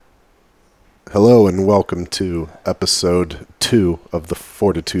Hello and welcome to episode 2 of the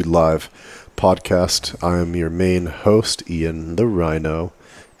Fortitude Live podcast. I am your main host, Ian the Rhino,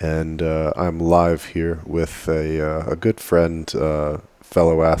 and I'm live here with a good friend,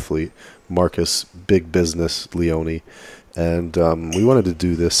 fellow athlete, Marcus Big Business Leone. And we wanted to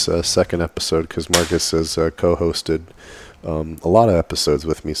do this second episode because Marcus has co-hosted a lot of episodes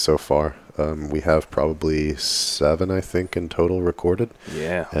with me so far. We have probably 7, I think, in total recorded.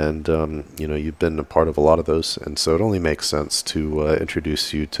 Yeah. And, you've been a part of a lot of those. And so it only makes sense to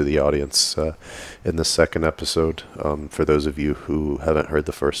introduce you to the audience in the second episode. For those of you who haven't heard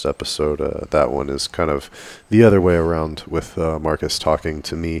the first episode, that one is kind of the other way around with Marcus talking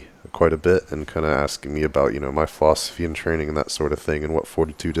to me quite a bit and kind of asking me about, my philosophy and training and that sort of thing and what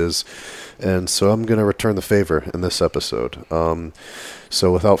fortitude is. And so I'm going to return the favor in this episode.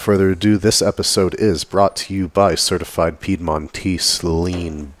 So without further ado, this episode is brought to you by Certified Piedmontese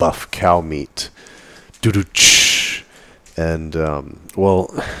Lean Buff Cow Meat. Doo-doo-ch. And,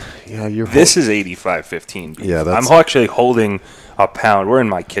 This is 8515 beef. Yeah, that's... I'm actually holding a pound. We're in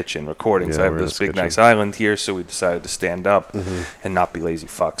my kitchen recording, Yeah, so I have we're in this his big kitchen. nice island here, so we decided to stand up Mm-hmm. and not be lazy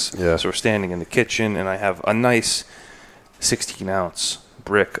fucks. Yeah. So we're standing in the kitchen, and I have a nice 16-ounce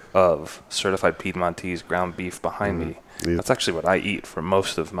brick of Certified Piedmontese ground beef behind me. Yeah. That's actually what I eat for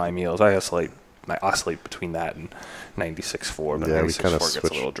most of my meals. I oscillate between that and 96.4, but Yeah, we 96.4 kinda gets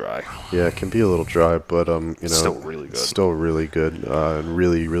switch. a little dry. Yeah, it can be a little dry, but Still really good. Still really good, and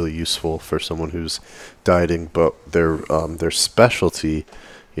really, really useful for someone who's dieting. But their specialty,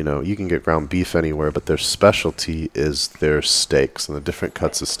 you can get ground beef anywhere, but their specialty is their steaks and the different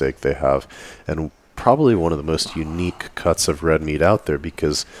cuts of steak they have, and probably one of the most unique cuts of red meat out there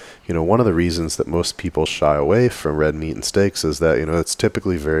because, one of the reasons that most people shy away from red meat and steaks is that, it's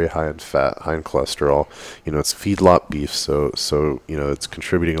typically very high in fat, high in cholesterol. It's feedlot beef, so it's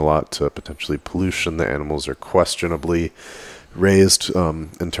contributing a lot to potentially pollution. The animals are questionably raised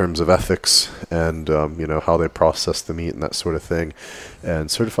in terms of ethics and, how they process the meat and that sort of thing.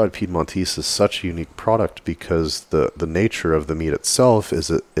 And Certified Piedmontese is such a unique product because the nature of the meat itself is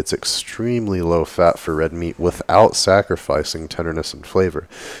it's extremely low fat for red meat without sacrificing tenderness and flavor.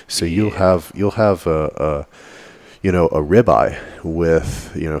 So you'll have a ribeye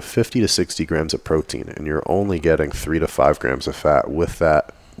with 50 to 60 grams of protein, and you're only getting 3 to 5 grams of fat with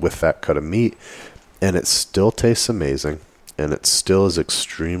that cut of meat, and it still tastes amazing. And it still is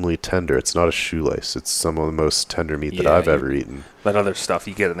extremely tender. It's not a shoelace. It's some of the most tender meat that I've ever eaten. That other stuff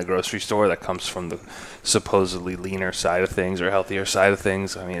you get in the grocery store that comes from the supposedly leaner side of things or healthier side of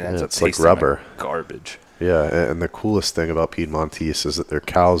things, it ends up it's like tasting rubber. like garbage. Yeah, and the coolest thing about Piedmontese is that their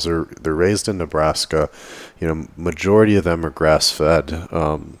cows they're raised in Nebraska. Majority of them are grass-fed.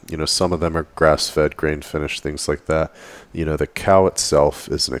 Some of them are grass-fed, grain-finished, things like that. The cow itself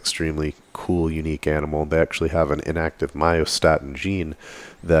is an extremely cool, unique animal. They actually have an inactive myostatin gene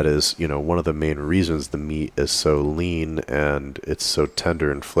that is, one of the main reasons the meat is so lean and it's so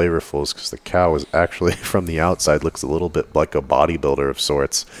tender and flavorful is because the cow is actually, from the outside, looks a little bit like a bodybuilder of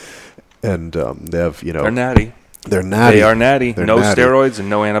sorts. And they have, They're natty. They're natty. They are natty. They're no natty. steroids and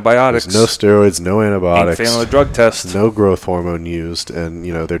no antibiotics. There's no steroids, no antibiotics. Ain't failing a drug test. No growth hormone used, and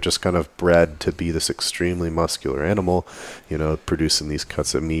they're just kind of bred to be this extremely muscular animal, producing these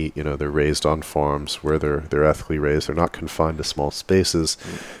cuts of meat. They're raised on farms where they're ethically raised. They're not confined to small spaces,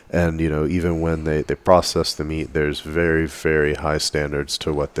 and even when they process the meat, there's very, very high standards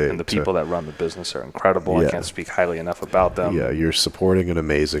to what they. And the people that run the business are incredible. Yeah. I can't speak highly enough about them. Yeah, you're supporting an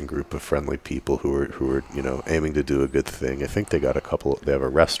amazing group of friendly people who are aiming to do a good thing. I think they got they have a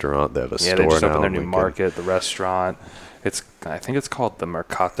restaurant, they have a store now. Yeah, they just opened their in new Lincoln. market, the restaurant. I think it's called the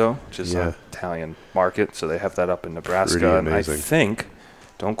Mercato, which is an Italian market. So they have that up in Nebraska. Pretty and amazing. I think,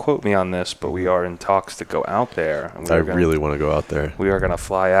 don't quote me on this, but we are in talks to go out there. And I really want to go out there. We are going to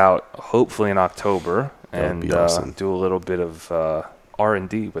fly out hopefully in October That would and be awesome. do a little bit of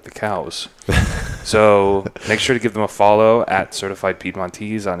R&D with the cows. So make sure to give them a follow at Certified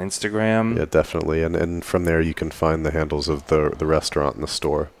Piedmontese on Instagram. Yeah, definitely. And from there you can find the handles of the restaurant and the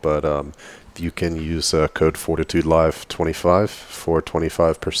store. But you can use code FortitudeLive25 for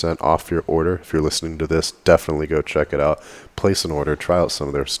 25% off your order. If you're listening to this, definitely go check it out. Place an order, try out some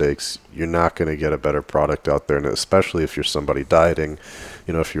of their steaks. You're not going to get a better product out there, and especially if you're somebody dieting.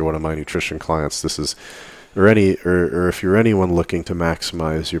 If you're one of my nutrition clients, this is or if you're anyone looking to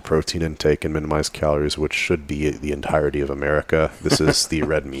maximize your protein intake and minimize calories, which should be the entirety of America, this is the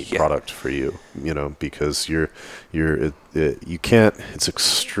red meat product for you. Because you can't. It's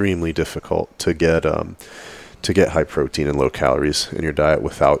extremely difficult to get to get high protein and low calories in your diet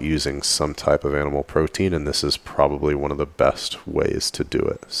without using some type of animal protein, and this is probably one of the best ways to do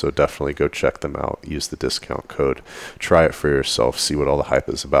it. So definitely go check them out. Use the discount code. Try it for yourself. See what all the hype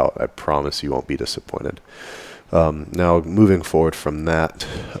is about. I promise you won't be disappointed. Now, moving forward from that,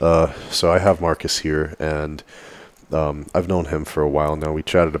 so I have Marcus here, and I've known him for a while now. We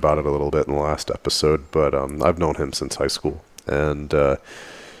chatted about it a little bit in the last episode, but I've known him since high school, and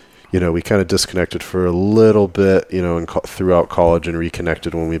we kind of disconnected for a little bit, throughout college, and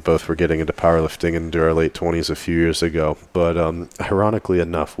reconnected when we both were getting into powerlifting into our late 20s a few years ago. But ironically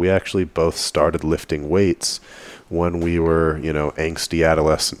enough, we actually both started lifting weights when we were, angsty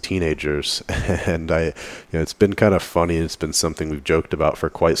adolescent teenagers. And it's been kind of funny. It's been something we've joked about for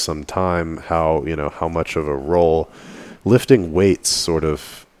quite some time, how much of a role lifting weights sort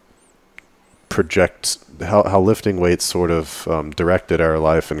of projects, how lifting weights sort of directed our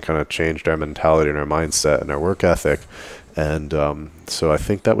life and kind of changed our mentality and our mindset and our work ethic. And so I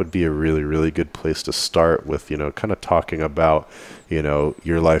think that would be a really, really good place to start with, kind of talking about,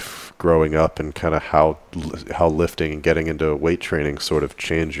 your life growing up and kind of how lifting and getting into weight training sort of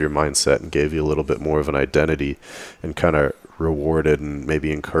changed your mindset and gave you a little bit more of an identity and kind of rewarded and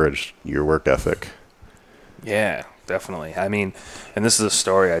maybe encouraged your work ethic. Yeah, definitely. I mean, and this is a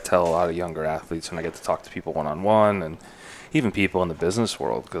story I tell a lot of younger athletes when I get to talk to people one-on-one and even people in the business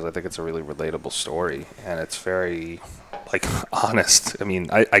world, because I think it's a really relatable story and it's very, honest. I mean,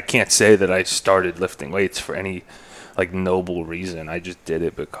 I can't say that I started lifting weights for any, noble reason. I just did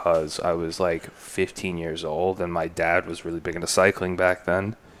it because I was, 15 years old, and my dad was really big into cycling back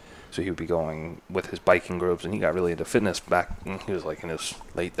then. So he would be going with his biking groups, and he got really into fitness back when he was, in his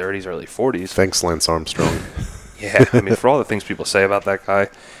late 30s, early 40s. Thanks, Lance Armstrong. Yeah, I mean, for all the things people say about that guy,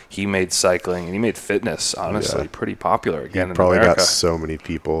 he made cycling and he made fitness, honestly, pretty popular again in probably America. Got so many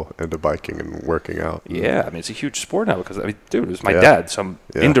people into biking and working out. Yeah, I mean, it's a huge sport now because, dude, it was my dad. So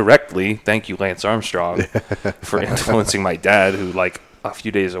indirectly, thank you, Lance Armstrong, for influencing my dad, who, a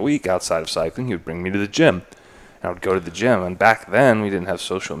few days a week outside of cycling, he would bring me to the gym. And I would go to the gym. And back then, we didn't have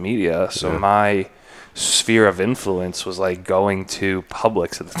social media, so my sphere of influence was, going to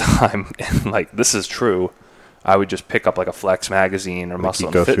Publix at the time. And, this is true. I would just pick up a Flex magazine or Muscle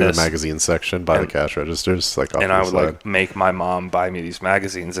and Fitness. You go through the magazine section, buy the cash registers, off and I would side. Make my mom buy me these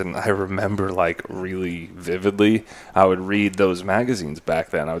magazines. And I remember really vividly, I would read those magazines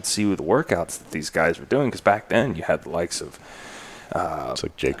back then. I would see the workouts that these guys were doing, because back then you had the likes of it's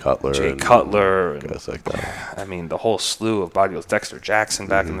Jay Cutler. And guys like that. I mean, the whole slew of bodybuilders. Dexter Jackson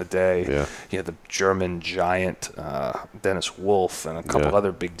back in the day. Yeah. You had the German giant Dennis Wolf and a couple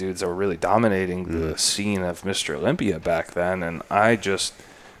other big dudes that were really dominating the scene of Mr. Olympia back then. And I was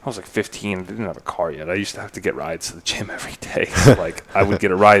 15. I didn't have a car yet. I used to have to get rides to the gym every day. So, I would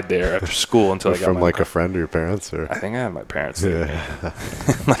get a ride there after school until I got from a friend or your parents, or I think I had my parents.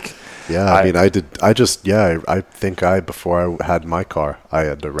 Yeah, I mean, I think before I had my car, I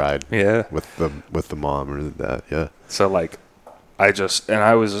had to ride with the mom or that, yeah. So, I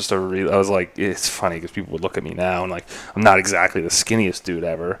was just it's funny because people would look at me now and, I'm not exactly the skinniest dude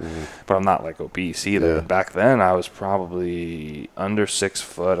ever, but I'm not, obese either. Yeah. Back then, I was probably under 6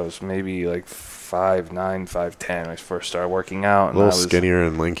 foot. I was maybe, 5'9", 5'10" when I first started working out. And a little skinnier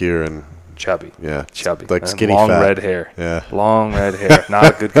and linkier and... Chubby. Yeah. Chubby. Like skinny long fat. Red hair. Yeah. Long red hair.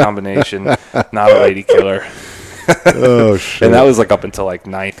 Not a good combination. Not a lady killer. Oh, shit. And that was up until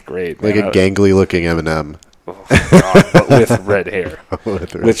 9th grade. Man. A gangly looking Eminem. Oh, God, but with red hair.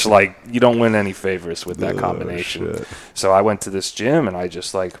 Which, you don't win any favors with that combination. Shit. So I went to this gym and I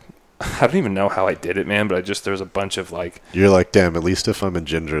just I don't even know how I did it, man, but there was a bunch of You're damn, at least if I'm a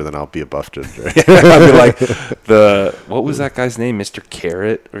ginger, then I'll be a buff ginger. I'd be what was that guy's name? Mr.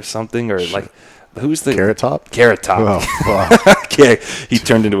 Carrot or something? Or who's the... Carrot Top? Carrot Top. Oh, wow. Yeah, he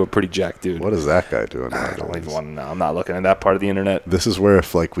turned into a pretty jacked dude. What is that guy doing? I don't even want to know. I'm not looking at that part of the internet. This is where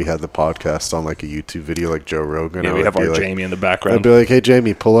if we had the podcast on a YouTube video like Joe Rogan, we have our Jamie in the background. I'd be like, hey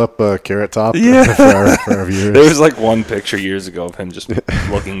Jamie, pull up Carrot Top for our viewers. There was one picture years ago of him just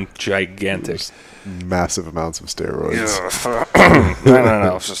looking gigantic. Just massive amounts of steroids.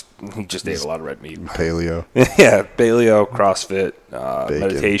 No. It's just he just ate a lot of red meat. Paleo. Yeah, paleo, CrossSit,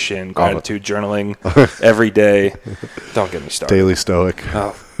 meditation, gratitude journaling every day. Don't get me started. Daily Stoic.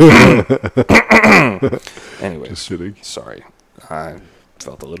 Oh. Anyways, just kidding. Sorry. I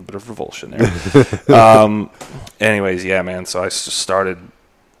felt a little bit of revulsion there. Anyways, yeah, man. So I just started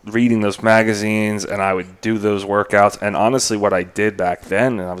reading those magazines, and I would do those workouts. And honestly, what I did back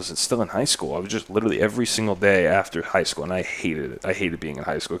then, and I was still in high school, I was just literally every single day after high school, and I hated it. I hated being in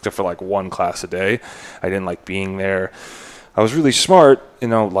high school, except for one class a day. I didn't like being there. I was really smart,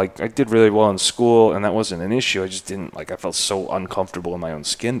 like I did really well in school, and that wasn't an issue. I just didn't, like, I felt so uncomfortable in my own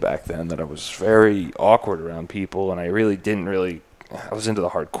skin back then that I was very awkward around people, and I really didn't I was into the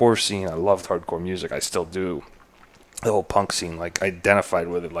hardcore scene. I loved hardcore music. I still do. The whole punk scene, like, I identified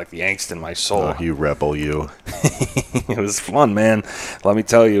with it, like the angst in my soul. You rebel, you. It was fun, man. Let me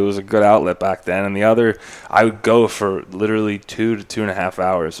tell you, it was a good outlet back then. And the other, I would go for literally 2 to 2.5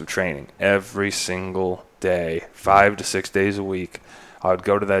 hours of training every single day, 5 to 6 days a week. I would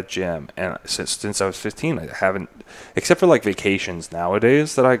go to that gym, and since I was 15, I haven't, except for like vacations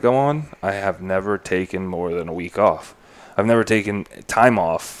nowadays that I go on, I have never taken more than a week off. I've never taken time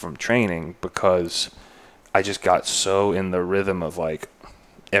off from training because I just got so in the rhythm of, like,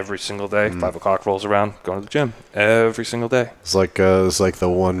 every single day, 5 o'clock rolls around, going to the gym every single day. It's like the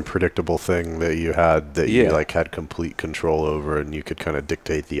one predictable thing that you had that you like had complete control over, and you could kind of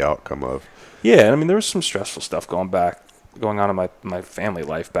dictate the outcome of. Yeah, and I mean, there was some stressful stuff going on in my family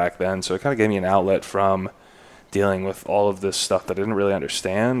life back then, so it kind of gave me an outlet from dealing with all of this stuff that I didn't really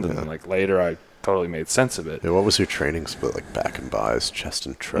understand, and like later I totally made sense of it. Yeah, what was your training split, like back and buys, chest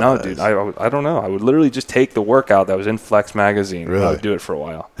and tries? No, dude, I don't know. I would literally just take the workout that was in Flex magazine. Really? And I would do it for a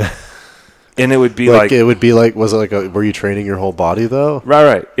while. And it would be was it like were you training your whole body though?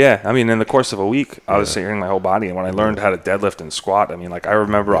 Right. Yeah. I mean, in the course of a week, I was training my whole body. And when I learned how to deadlift and squat, I mean, like, I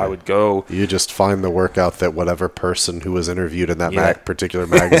remember I would go. You just find the workout that whatever person who was interviewed in that particular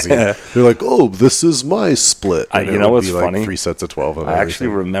magazine, they're like, oh, this is my split. And you know what's like funny? 3 sets of 12 of I actually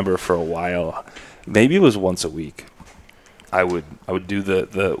remember for a while, maybe it was once a week, I would do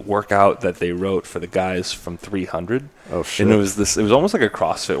the workout that they wrote for the guys from 300. Oh shit! And it was almost like a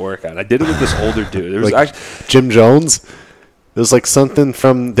CrossFit workout. I did it with this older dude. It was like actually Jim Jones. It was like something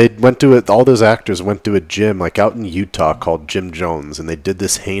from all those actors went to a gym like out in Utah called Jim Jones, and they did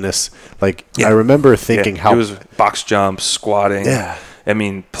this heinous I remember thinking how it was box jumps, squatting. Yeah. I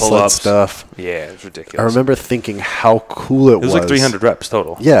mean, pull-ups stuff. Yeah, it was ridiculous. I remember thinking how cool it was. It was like 300 reps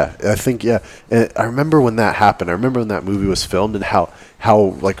total. Yeah, I think, yeah. And I remember when that happened. I remember when that movie was filmed and how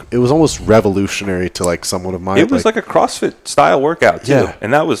like, it was almost revolutionary to, like, someone of my... It was like a CrossFit-style workout, too. Yeah.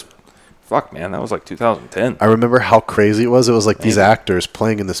 And that was... Fuck, man, that was like 2010. I remember how crazy it was. It was like these actors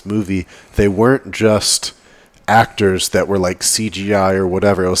playing in this movie. They weren't just actors that were like CGI or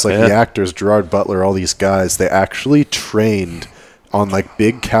whatever. It was like the actors, Gerard Butler, all these guys, they actually trained on like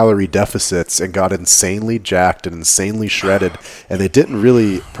big calorie deficits and got insanely jacked and insanely shredded, and they didn't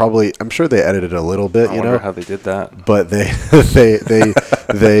really I'm sure they edited a little bit, I wonder how they did that. But they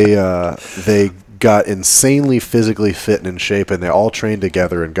got insanely physically fit and in shape, and they all trained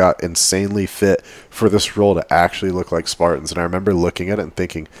together and got insanely fit for this role to actually look like Spartans. And I remember looking at it and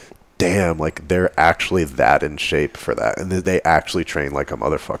thinking, damn, like, they're actually that in shape for that, and they actually train like a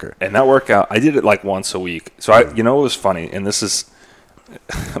motherfucker. And that workout, I did it like once a week. So it was funny, and this is,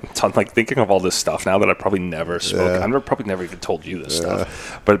 I'm like thinking of all this stuff now that I probably never spoke. I've probably never even told you this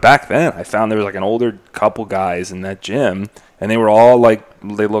stuff. But back then, I found there was like an older couple guys in that gym, and they were all like,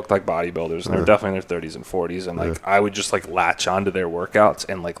 they looked like bodybuilders, and they were definitely in their 30s and 40s. And like, I would just like latch onto their workouts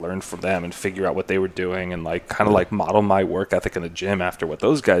and like learn from them and figure out what they were doing and like kind of like model my work ethic in the gym after what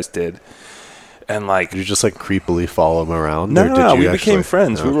those guys did. And like, did you just like creepily follow them around? No, we became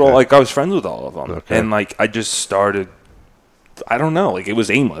friends. Okay. We were all like, I was friends with all of them, okay. And like, I just started. I don't know, like, it was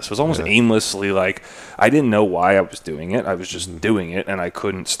aimless. It was almost aimlessly, like, I didn't know why I was doing it. I was just doing it, and I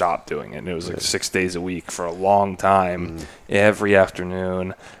couldn't stop doing it. And it was like 6 days a week for a long time, every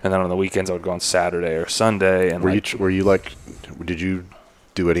afternoon. And then on the weekends, I would go on Saturday or Sunday. And were you like, did you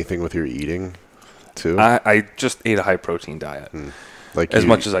do anything with your eating too? I just ate a high protein diet. Like as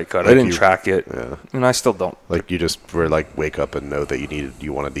much as I could. I didn't track it. Yeah. And I still don't. Like, you just were like, wake up and know that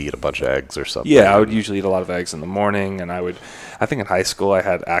you wanted to eat a bunch of eggs or something. Yeah, I would usually eat a lot of eggs in the morning, and I think in high school I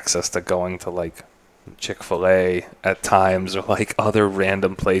had access to going to like Chick-fil-A at times or like other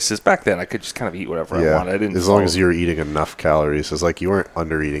random places. Back then I could just kind of eat whatever I wanted. I didn't as long as you were eating enough calories. It's like you weren't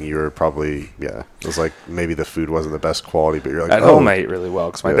under eating. You were probably, it was like maybe the food wasn't the best quality, but you're like, at home I ate really well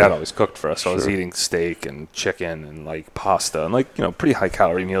because my dad always cooked for us. So Sure. I was eating steak and chicken and like pasta and like, pretty high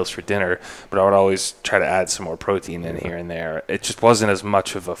calorie meals for dinner, but I would always try to add some more protein in here and there. It just wasn't as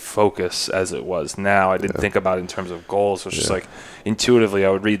much of a focus as it was now. I didn't think about it in terms of goals. It was just like intuitively I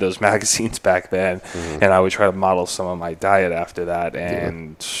would read those magazines back then, and I would try to model some of my diet after that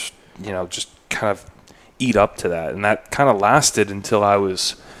and, just kind of eat up to that. And that kind of lasted until I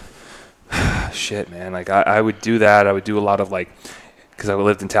was, shit, man. Like I would do that. I would do a lot of like, because I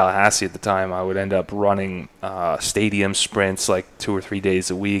lived in Tallahassee at the time, I would end up running stadium sprints like 2 or 3 days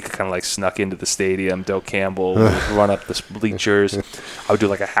a week, kind of like snuck into the stadium. Doe Campbell would run up the bleachers. I would do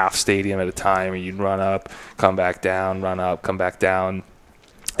like a half stadium at a time, and you'd run up, come back down, run up, come back down.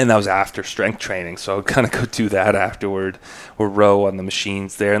 And that was after strength training, so I would kind of go do that afterward, or row on the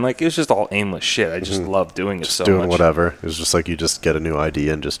machines there. And like, it was just all aimless shit. I just loved doing it so much. Just doing whatever. It was just like you just get a new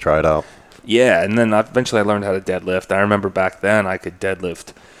idea and just try it out. Yeah, and then eventually I learned how to deadlift. I remember back then I could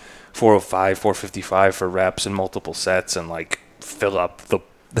deadlift 405, 455 for reps in multiple sets and like fill up the.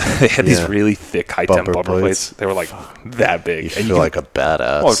 They had these really thick high temp bumper plates. They were like that big. You feel like a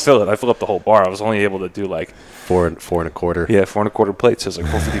badass. Oh, I'd fill it. I fill up the whole bar. I was only able to do like 4 and a quarter. Yeah, 4 1/4 plates. It was like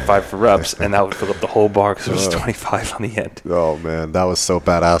 455 for reps, and that would fill up the whole bar because there was 25 on the end. Oh man, that was so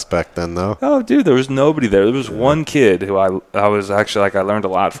badass back then, though. Oh, dude, there was nobody there. There was one kid who I was actually like, I learned a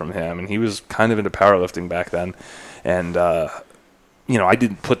lot from him, and he was kind of into powerlifting back then, and you know, I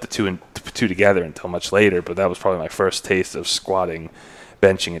didn't put the two together until much later, but that was probably my first taste of squatting,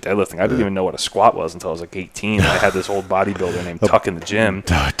 benching, and deadlifting. I didn't even know what a squat was until I was like 18. I had this old bodybuilder named Tuck in the gym.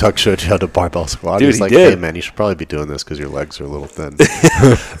 Tuck showed you how to barbell squat. Dude, he was he like, did. hey man, you should probably be doing this because your legs are a little thin.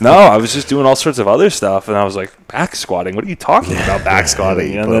 No, I was just doing all sorts of other stuff, and I was like, back squatting? What are you talking about, back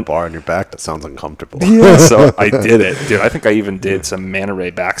squatting? You put a bar on your back? That sounds uncomfortable. Yeah, so I did it. Dude, I think I even did some Manta Ray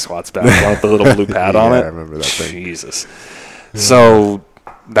back squats back then with the little blue pad on it. I remember that thing. Jesus. So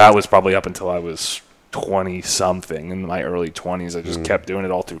that was probably up until I was 20-something. In my early 20s, I just kept doing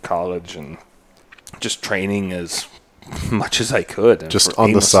it all through college and just training as much as I could. Just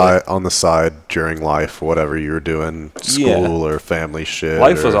on the side during life, whatever you were doing, school or family shit.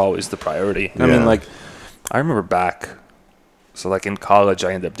 Life was always the priority. I mean, like, I remember back, so like in college,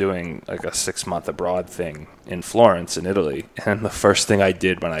 I ended up doing like a 6-month abroad thing in Florence in Italy. And the first thing I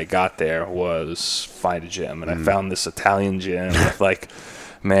did when I got there was find a gym. And I found this Italian gym with like,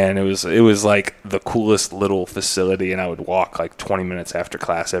 man, it was like the coolest little facility, and I would walk like 20 minutes after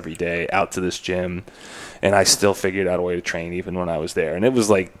class every day out to this gym, and I still figured out a way to train even when I was there. And it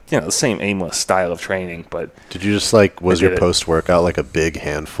was like, you know, the same aimless style of training, but did you just like, was your post-workout like a big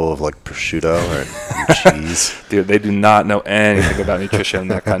handful of like prosciutto or cheese? Dude, they do not know anything about nutrition in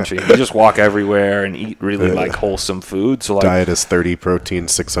that country. You just walk everywhere and eat really like wholesome food. So like, diet is 30 protein,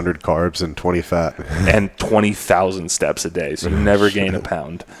 600 carbs, and 20 fat. And 20,000 steps a day, so you never gain a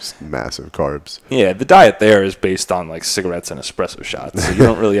pound. Just massive carbs. Yeah, the diet there is based on like cigarettes and espresso shots, so you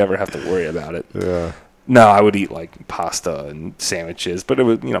don't really ever have to worry about it. Yeah. No, I would eat like pasta and sandwiches, but it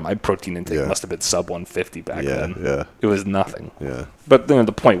was, you know, my protein intake must have been sub 150 back then. Yeah. It was nothing. Yeah. But you know,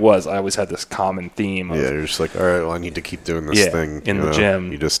 the point was, I always had this common theme of, you're just like, all right, well, I need to keep doing this thing in the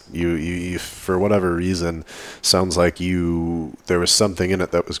gym. You just you for whatever reason, sounds like there was something in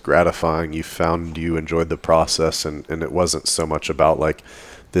it that was gratifying. You found you enjoyed the process, and it wasn't so much about like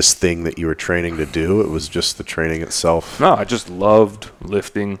this thing that you were training to do. It was just the training itself. No, I just loved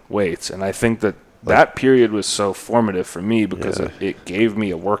lifting weights, and I think that period was so formative for me because it gave me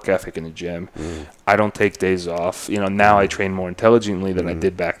a work ethic in the gym. I don't take days off. You know, now I train more intelligently than I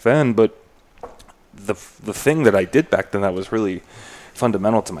did back then, but the thing that I did back then that was really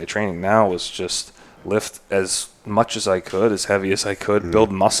fundamental to my training now was just lift as much as I could, as heavy as I could,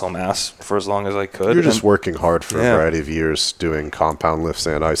 build muscle mass for as long as I could. You're just working hard for a variety of years, doing compound lifts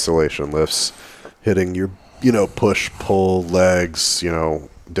and isolation lifts, hitting your, you know, push, pull, legs, you know,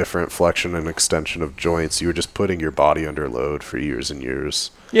 different flexion and extension of joints. You were just putting your body under load for years and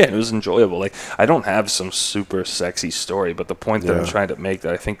years. Yeah, it was enjoyable. Like, I don't have some super sexy story, but the point that I'm trying to make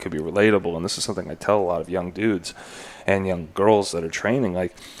that I think could be relatable, and this is something I tell a lot of young dudes and young girls that are training,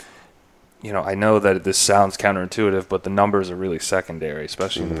 like, you know, I know that this sounds counterintuitive, but the numbers are really secondary,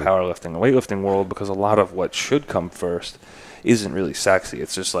 especially in the powerlifting and weightlifting world, because a lot of what should come first isn't really sexy.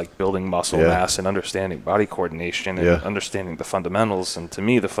 It's just like building muscle mass and understanding body coordination and understanding the fundamentals. And to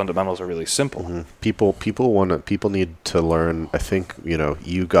me, the fundamentals are really simple. People need to learn. I think, you know,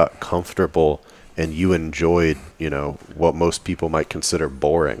 you got comfortable and you enjoyed, you know, what most people might consider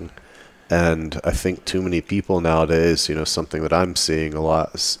boring. And I think too many people nowadays, you know, something that I'm seeing a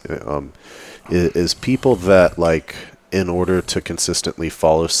lot is people that, like, in order to consistently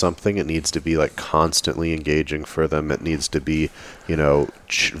follow something, it needs to be like constantly engaging for them. It needs to be, you know,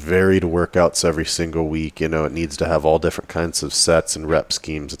 varied workouts every single week. You know, it needs to have all different kinds of sets and rep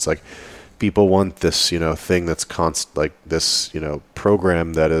schemes. It's like people want this, you know, thing that's like this, you know,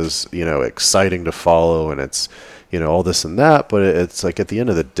 program that is, you know, exciting to follow, and it's, you know, all this and that. But it's like, at the end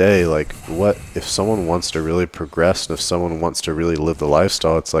of the day, like, what if someone wants to really progress and if someone wants to really live the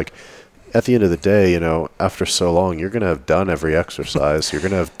lifestyle, it's like, at the end of the day, after so long, you're going to have done every exercise. You're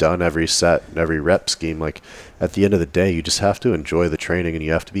going to have done every set and every rep scheme. Like, at the end of the day, you just have to enjoy the training, and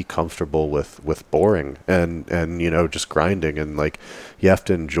you have to be comfortable with boring and just grinding. And, like, you have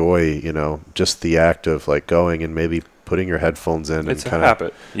to enjoy, just the act of, like, going and maybe putting your headphones in. It's and a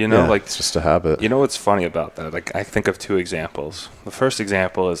habit, like, it's just a habit. You know what's funny about that? Like, I think of two examples. The first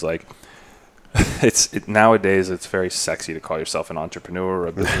example is, like, nowadays it's very sexy to call yourself an entrepreneur or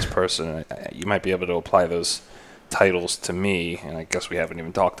a business person. You might be able to apply those titles to me, and I guess we haven't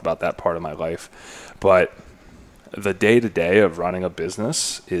even talked about that part of my life. But the day-to-day of running a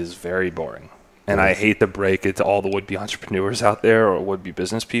business is very boring. And I hate to break it to all the would-be entrepreneurs out there or would-be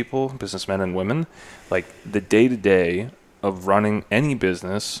business people, businessmen and women. Like, the day-to-day of running any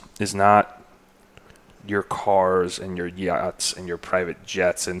business is not your cars and your yachts and your private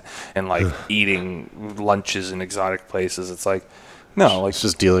jets and like eating lunches in exotic places. It's like, no, like, it's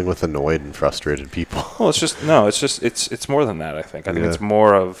just dealing with annoyed and frustrated people. Well, it's more than that. I think it's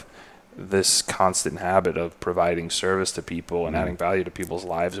more of this constant habit of providing service to people and adding value to people's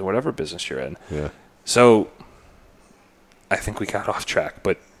lives in whatever business you're in. Yeah. So I think we got off track,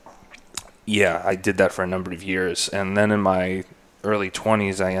 but yeah, I did that for a number of years. And then in my early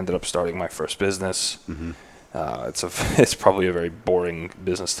 20s, I ended up starting my first business. It's probably a very boring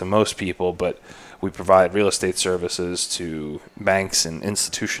business to most people, but we provide real estate services to banks and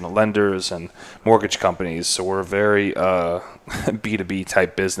institutional lenders and mortgage companies. So we're a very B2B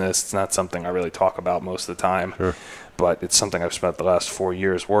type business. It's not something I really talk about most of the time, but it's something I've spent the last 4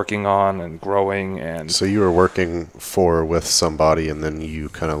 years working on and growing. And so you were working with somebody, and then you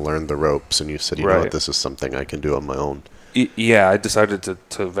kind of learned the ropes, and you said, you know what, this is something I can do on my own. Yeah, I decided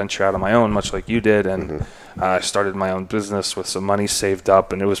to venture out on my own, much like you did, and I started my own business with some money saved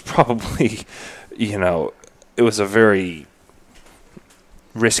up, and it was probably, it was a very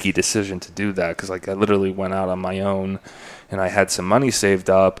risky decision to do that, because like I literally went out on my own, and I had some money saved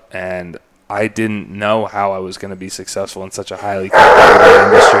up, and I didn't know how I was going to be successful in such a highly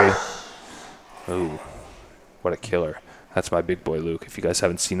competitive industry. Ooh, what a killer. That's my big boy, Luke. If you guys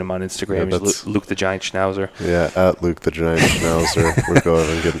haven't seen him on Instagram, he's Luke the Giant Schnauzer. Yeah, at Luke the Giant Schnauzer. We'll go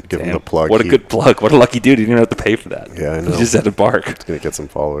ahead and give him the plug. What a good plug. What a lucky dude. He didn't have to pay for that. Yeah, I know. He just had to bark. He's going to get some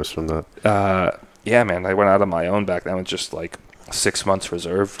followers from that. Yeah, man. I went out on my own back then with just like 6 months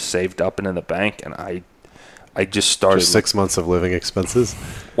reserved, saved up and in the bank, and I just started. Just 6 months of living expenses?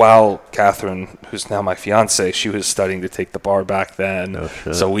 While Catherine, who's now my fiance, she was studying to take the bar back then. Oh,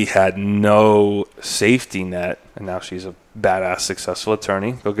 shit. So we had no safety net, and now she's a badass, successful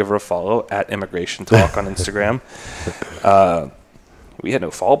attorney. Go give her a follow at Immigration Talk on Instagram. We had no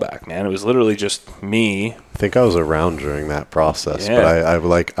fallback, man. It was literally just me. I think I was around during that process, but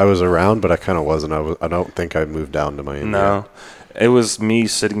I was around, but I kind of wasn't. I don't think I moved down to Miami. No. It was me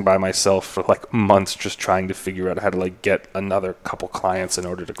sitting by myself for like months just trying to figure out how to like get another couple clients in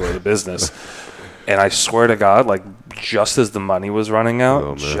order to grow the business. And I swear to God, like just as the money was running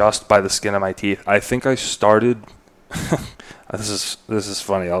out, just by the skin of my teeth, I think I started this is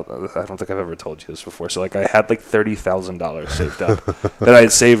funny. I don't think I've ever told you this before. So like I had like $30,000 saved up that I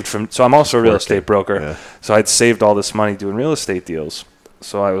had saved from. So I'm also a real estate broker. Yeah. So I'd saved all this money doing real estate deals.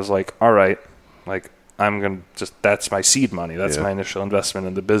 So I was like, all right, like I'm going to that's my seed money. That's my initial investment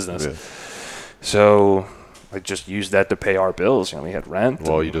in the business. Yeah. So I just used that to pay our bills. We had rent.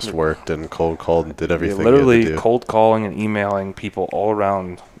 Well, you just worked and cold called and did everything. Literally cold calling and emailing people all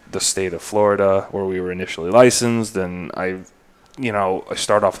around the state of Florida where we were initially licensed. And I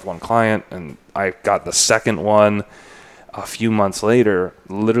started off with one client, and I got the second one a few months later,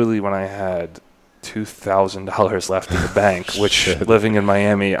 literally when I had $2,000 left in the bank, which living in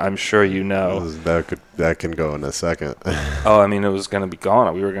Miami, I'm sure you know. That can go in a second. Oh, I mean, it was going to be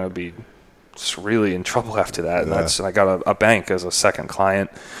gone. We were going to be just really in trouble after that. And I got a bank as a second client,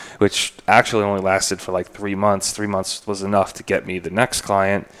 which actually only lasted for like 3 months. 3 months was enough to get me the next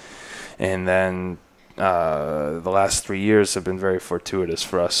client. And then the last 3 years have been very fortuitous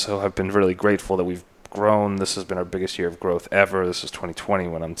for us. So I've been really grateful that we've grown. This has been our biggest year of growth ever. This is 2020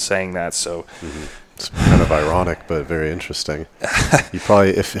 when I'm saying that. So it's kind of ironic, but very interesting. You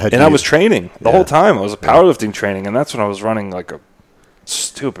probably I was training the whole time. I was a powerlifting training, and that's when I was running like a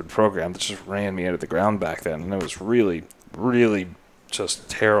stupid program that just ran me out of the ground back then, and it was really, really just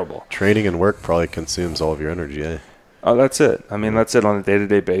terrible. Training and work probably consumes all of your energy, eh? Oh, that's it. I mean, that's it on a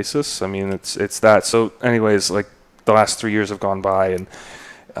day-to-day basis. I mean, it's that. So, anyways, like the last 3 years have gone by, and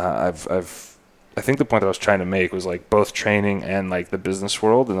I think the point that I was trying to make was like both training and like the business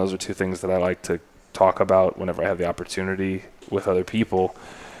world, and those are two things that I like to talk about whenever I have the opportunity with other people.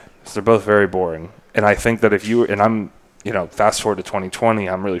 So they're both very boring, and I think that fast forward to 2020,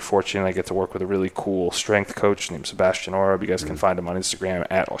 I'm really fortunate. I get to work with a really cool strength coach named Sebastian Orab. You guys can find him on Instagram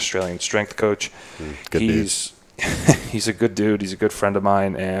at Australian Strength Coach. He's a good dude. He's a good friend of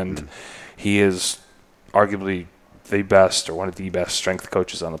mine, and he is arguably the best or one of the best strength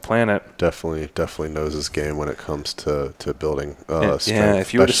coaches on the planet. Definitely knows his game when it comes to building strength. Yeah,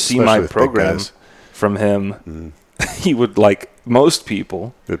 if you were to see my program from him, he would, like most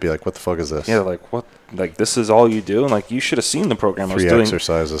people, it would be like, what the fuck is this? Yeah, like, what? Like, this is all you do? And, like, you should have seen the program I was doing. 3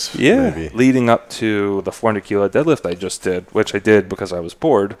 exercises, maybe. Leading up to the 400 kilo deadlift I just did, which I did because I was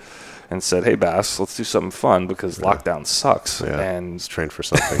bored, and said, hey, Bass, let's do something fun because lockdown sucks. Yeah, and let's train for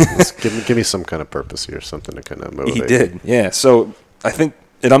something. give me some kind of purpose here, something to kind of motivate. He did, yeah. So I think,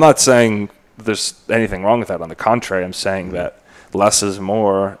 and I'm not saying there's anything wrong with that. On the contrary, I'm saying that less is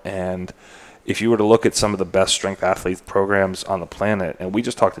more. And if you were to look at some of the best strength athlete programs on the planet, and we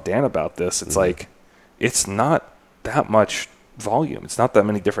just talked to Dan about this, it's like, it's not that much volume. It's not that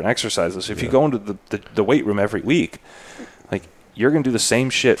many different exercises. If you go into the weight room every week, like, you're going to do the same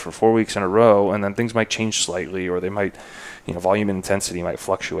shit for 4 weeks in a row, and then things might change slightly, or they might, volume and intensity might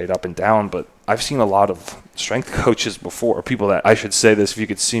fluctuate up and down. But I've seen a lot of strength coaches before, people that, I should say this, if you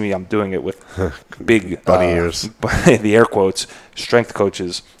could see me, I'm doing it with big bunny ears, the air quotes, strength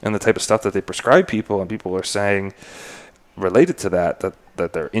coaches, and the type of stuff that they prescribe people, and people are saying related to that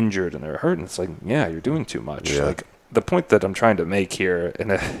they're injured and they're hurt, and it's like, yeah, you're doing too much. Yeah. Like, the point that I'm trying to make here,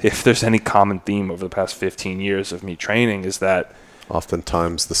 and if there's any common theme over the past 15 years of me training, is that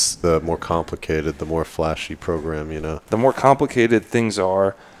oftentimes the more complicated, the more flashy program, the more complicated things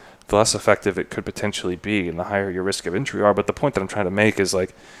are, the less effective it could potentially be, and the higher your risk of injury are. But the point that I'm trying to make is,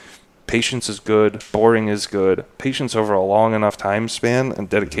 like, patience is good, boring is good. Patience over a long enough time span and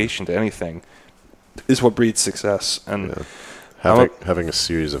dedication to anything is what breeds success. And having a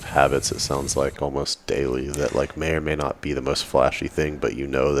series of habits, it sounds like almost daily, that like may or may not be the most flashy thing, but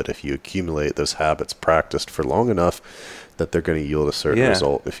that if you accumulate those habits practiced for long enough, that they're going to yield a certain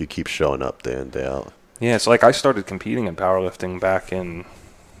result if you keep showing up day in, day out. Yeah, so like I started competing in powerlifting back in,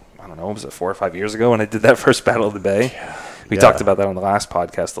 I don't know, was it 4 or 5 years ago when I did that first Battle of the Bay? Yeah. We talked about that on the last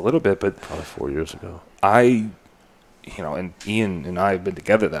podcast a little bit, but probably 4 years ago. And Ian and I have been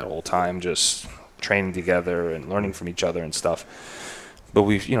together that whole time, just training together and learning from each other and stuff. But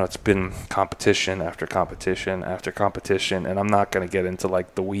we've, it's been competition after competition after competition, and I'm not going to get into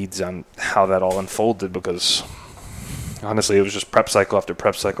like the weeds on how that all unfolded, because honestly, it was just prep cycle after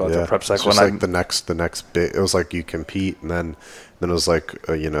prep cycle after prep cycle. It's just like the next bit. It was like you compete, and then it was like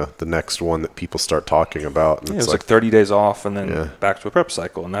the next one that people start talking about. And it was like 30 days off, and then back to a prep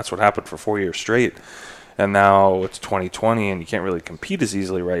cycle, and that's what happened for 4 years straight. And now it's 2020, and you can't really compete as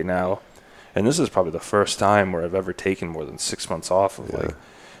easily right now. And this is probably the first time where I've ever taken more than 6 months off of like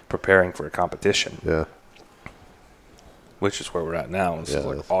preparing for a competition. Yeah. Which is where we're at now. This is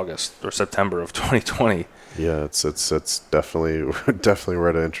like August or September of 2020. Yeah, it's definitely we're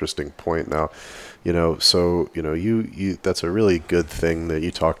at an interesting point now. So you that's a really good thing that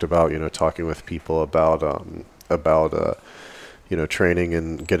you talked about. Talking with people about training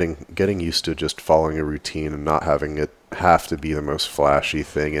and getting used to just following a routine and not having it have to be the most flashy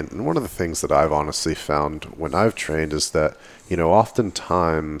thing. And one of the things that I've honestly found when I've trained is that,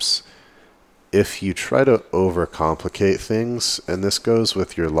 oftentimes if you try to overcomplicate things, and this goes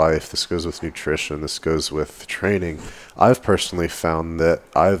with your life, this goes with nutrition, this goes with training, I've personally found that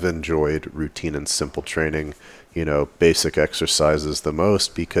I've enjoyed routine and simple training, basic exercises the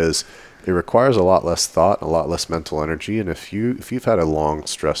most, because it requires a lot less thought, a lot less mental energy. And if you've had a long,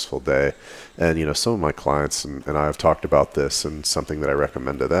 stressful day, and some of my clients and I have talked about this, and something that I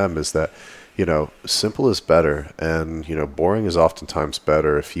recommend to them is that simple is better, and boring is oftentimes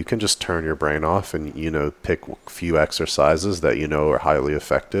better. If you can just turn your brain off and pick a few exercises that are highly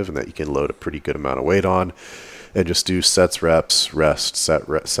effective and that you can load a pretty good amount of weight on, and just do sets, reps, rest, sets,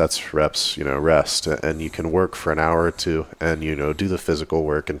 reps, rest, and you can work for an hour or two and, do the physical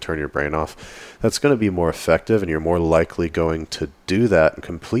work and turn your brain off. That's going to be more effective, and you're more likely going to do that and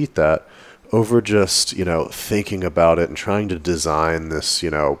complete that over just, thinking about it and trying to design this,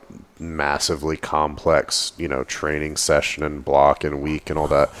 massively complex, training session and block and week and all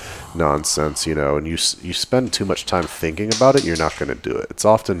that nonsense, and you spend too much time thinking about it, you're not going to do it. It's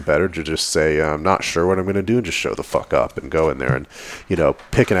often better to just say, I'm not sure what I'm going to do, and just show the fuck up and go in there and,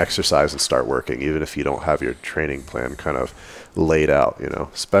 pick an exercise and start working, even if you don't have your training plan kind of laid out,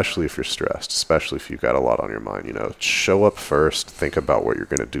 especially if you're stressed, especially if you've got a lot on your mind, show up first, think about what you're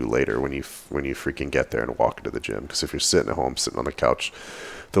going to do later when you freaking get there and walk into the gym. Because if you're sitting at home, sitting on the couch,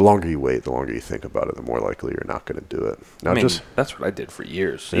 the longer you wait, the longer you think about it, the more likely you're not going to do it. Now, that's what I did for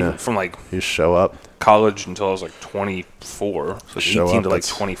years. Yeah. Even from like, you show up. college until I was like 24, so Show 18 up, to like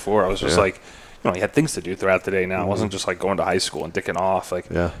that's- 24. I was just yeah. like, you had things to do throughout the day now. It wasn't just like going to high school and dicking off. Like,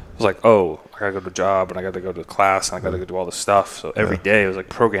 Yeah. it was like, oh, I gotta go to a job and I gotta go to class and I gotta go do all this stuff. So every day it was like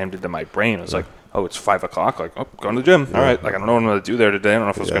programmed into my brain. It was like, oh, it's 5 o'clock. Like, oh, going to the gym. All right. Like, I don't know what I'm gonna do there today. I don't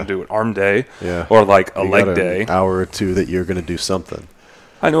know if I was gonna do an arm day Yeah. or like a You leg got day. An hour or two that you're going to do something.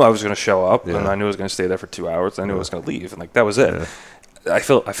 I knew I was going to show up, and Yeah. I knew I was going to stay there for 2 hours. I knew I was going to leave, and like that was it. Yeah. I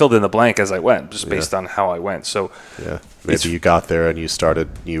filled in the blank as I went, just based on how I went. So Yeah. It's- Maybe you got there and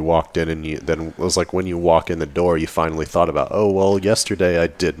you walked in and then it was like when you walk in the door, you finally thought about, oh, well, yesterday I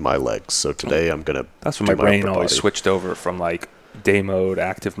did my legs. So today I'm going to. that's when my brain always switched over from like day mode,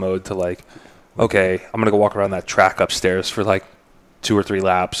 active mode to like, okay, I'm going to go walk around that track upstairs for like 2 or 3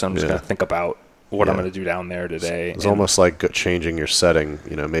 laps. I'm just going to think about what I'm Yeah. going to do down there today. It's almost like changing your setting,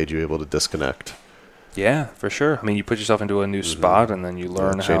 made you able to disconnect. Yeah, for sure. I mean, you put yourself into a new spot, and then you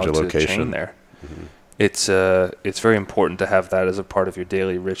learn how change to your location. chain there. It's very important to have that as a part of your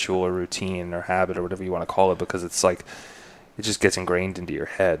daily ritual or routine or habit or whatever you want to call it, because it's like it just gets ingrained into your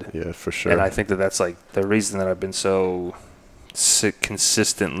head. Yeah, for sure. And I think that's like the reason that I've been so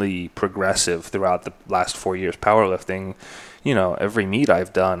consistently progressive throughout the last 4 years powerlifting. Every meet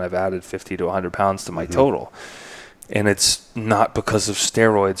I've done, I've added 50 to 100 pounds to my total. And it's not because of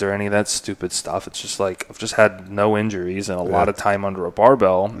steroids or any of that stupid stuff. It's just like I've just had no injuries and a lot of time under a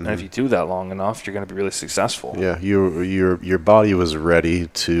barbell. And if you do that long enough, you're going to be really successful. Yeah, your body was ready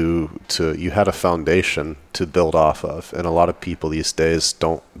to you had a foundation to build off of, and a lot of people these days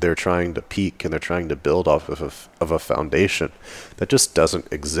don't. They're trying to peak and they're trying to build off of a foundation that just doesn't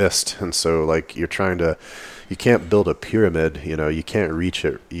exist. And so like you can't build a pyramid. You can't reach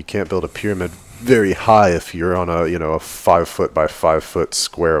it. You can't build a pyramid very high if you're on a 5 foot by 5 foot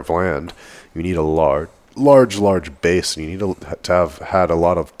square of land. You need a large base, and you need to have had a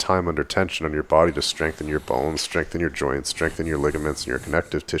lot of time under tension on your body to strengthen your bones, strengthen your joints, strengthen your ligaments and your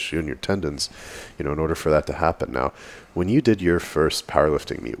connective tissue and your tendons, in order for that to happen. Now, when you did your first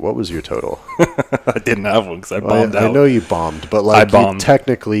powerlifting meet, what was your total? I didn't have one because I bombed out. I know you bombed, but like I bombed.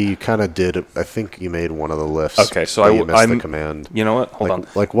 technically you kind of did. I think you made one of the lifts. Okay, so you missed the command. You know what? Hold on.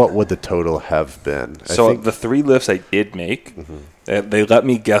 Like what would the total have been? So the 3 lifts I did make, they let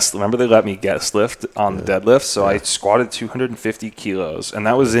me guess. Remember, they let me guess lift on the deadlift. So I squatted 250 kilos, and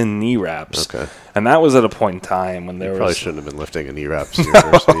that was in knee wraps. Okay. And that was at a point in time when there Probably was shouldn't have been lifting a knee wraps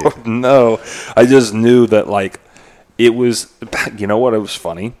university. no. I just knew that like it was. You know what? It was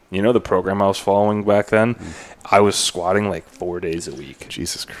funny. The program I was following back then. I was squatting like 4 days a week.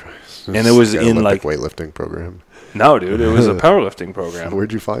 Jesus Christ! And it was in Olympic like weightlifting program. No, dude, it was a powerlifting program.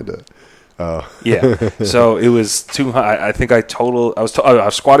 Where'd you find it? Yeah, so it was 200. I think I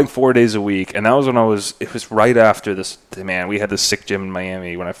was squatting 4 days a week, and that was when it was right after this. Man, we had this sick gym in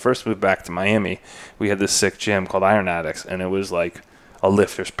Miami. When I first moved back to Miami, we had this sick gym called Iron Addicts, and it was like a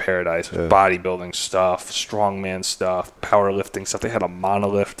lifter's paradise with bodybuilding stuff, strongman stuff, powerlifting stuff. They had a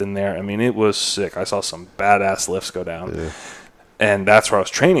monolift in there. I mean, it was sick. I saw some badass lifts go down, and that's where I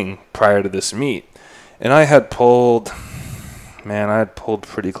was training prior to this meet, and I had pulled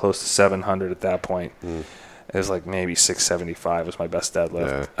pretty close to 700 at that point. It was like maybe 675 was my best deadlift.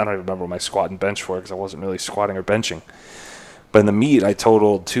 Yeah. I don't even remember what my squat and bench were because I wasn't really squatting or benching. But in the meet, I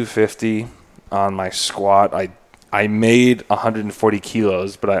totaled 250 on my squat. I made 140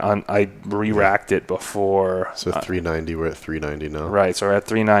 kilos, but I re-racked it before. So 390, we're at 390 now. Right, so we're at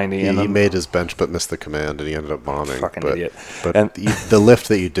 390. He made his bench but missed the command, and he ended up bombing. Fucking idiot. But And- the lift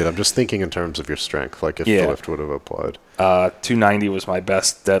that you did, I'm just thinking in terms of your strength, like if the lift would have applied. 290 was my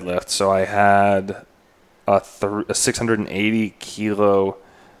best deadlift, so I had a 680 kilo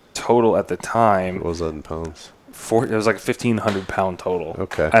total at the time. What was that in pounds? It was like a 1,500 pound total.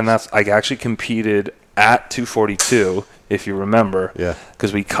 Okay. And I actually competed at 242, if you remember. Yeah.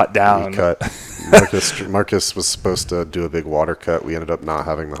 Because we cut down. We cut. Marcus was supposed to do a big water cut. We ended up not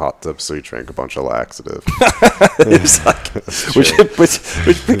having the hot tub, so he drank a bunch of laxative. It was like,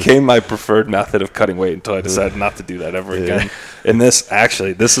 which became my preferred method of cutting weight until I decided not to do that ever again. And this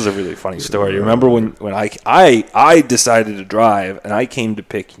is a really funny story. You remember when I decided to drive and I came to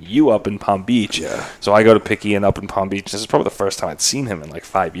pick you up in Palm Beach. Yeah. So I go to pick Ian up in Palm Beach. This is probably the first time I'd seen him in like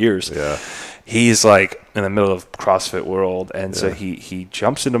 5 years. Yeah. He's like in the middle of CrossFit World, and so he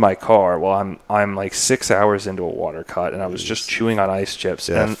jumps into my car while I'm like 6 hours into a water cut, and I was just chewing on ice chips.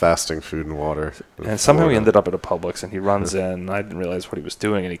 Yeah, and fasting food and water. And somehow he ended up at a Publix, and he runs in, and I didn't realize what he was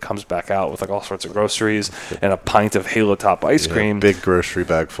doing, and he comes back out with like all sorts of groceries and a pint of Halo Top ice cream. Big grocery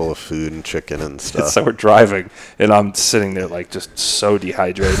bag full of food and chicken and stuff. So we're driving, and I'm sitting there like just so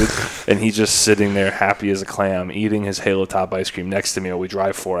dehydrated, and he's just sitting there happy as a clam, eating his Halo Top ice cream next to me while we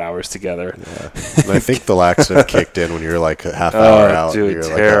drive 4 hours together. And I think the laxative kicked in when you were like a half hour out. Dude, and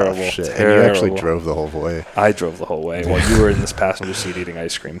you're terrible, like, oh, shit. terrible. And you actually drove the whole way. I drove the whole way while you were in this passenger seat eating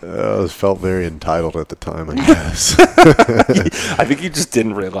ice cream. I felt very entitled at the time, I guess. I think you just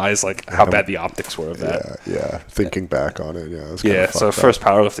didn't realize like how bad the optics were of that. Yeah. Thinking back on it, yeah. It was Yeah, kinda so fucked up. first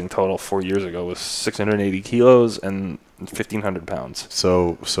powerlifting total 4 years ago was 680 kilos and 1,500 pounds.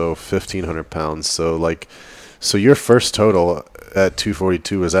 So 1,500 pounds. So your first total at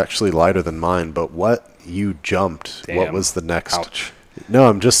 242 was actually lighter than mine. But what you jumped? Damn. What was the next? Ouch. No,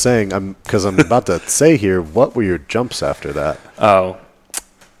 I'm just saying. Because I'm about to say here. What were your jumps after that? Oh,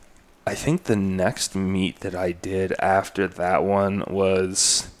 I think the next meet that I did after that one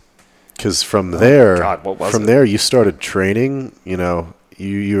was. Because from there, God, what was from it? there you started training.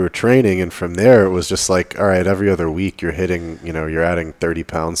 You were training, and from there it was just like, all right, every other week you're hitting. You're adding 30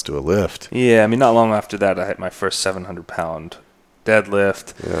 pounds to a lift. Yeah, I mean, not long after that, I hit my first 700-pound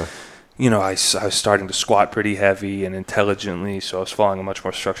deadlift. Yeah. I was starting to squat pretty heavy and intelligently, so I was following a much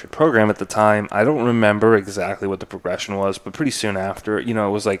more structured program at the time. I don't remember exactly what the progression was, but pretty soon after, it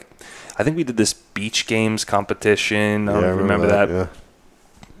was like, I think we did this beach games competition. I don't know if you remember that.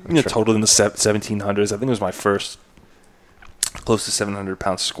 Yeah. Totaled in the 1700s. I think it was my first close to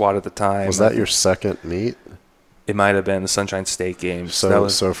 700-pound squat at the time. Was that your second meet? It might have been the Sunshine State Games.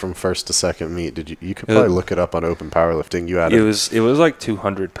 So from first to second meet, you could probably look it up on Open Powerlifting. You added it was like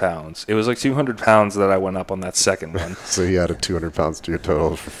 200 pounds. It was like 200 pounds that I went up on that second one. So you added 200 pounds to your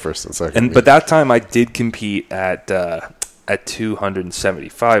total for first and second. meet. But that time I did compete at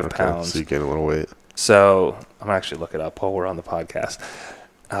 275 pounds. So you gained a little weight. So I'm gonna actually look it up while we're on the podcast.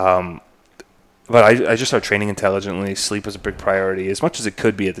 But I just started training intelligently. Sleep was a big priority, as much as it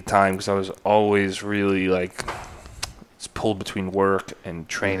could be at the time, because I was always really pulled between work and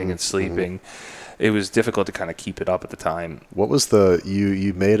training and sleeping. It was difficult to kind of keep it up at the time. What was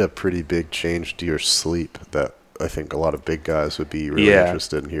you made a pretty big change to your sleep that I think a lot of big guys would be really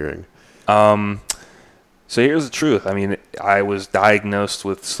interested in hearing. So here's the truth. I mean, I was diagnosed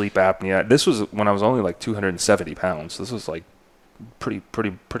with sleep apnea. This was when I was only like 270 pounds. This was like pretty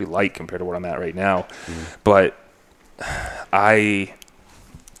light compared to what I'm at right now. But I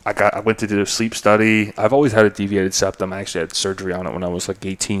went to do a sleep study. I've always had a deviated septum. I actually had surgery on it when I was like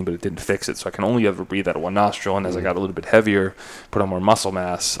 18, but it didn't fix it. So I can only ever breathe out of one nostril. And as I got a little bit heavier, put on more muscle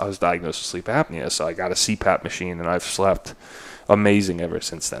mass, I was diagnosed with sleep apnea. So I got a CPAP machine, and I've slept amazing ever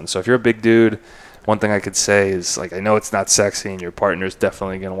since then. So if you're a big dude, one thing I could say is, I know it's not sexy, and your partner's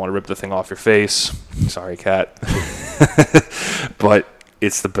definitely going to want to rip the thing off your face. Sorry, Kat. But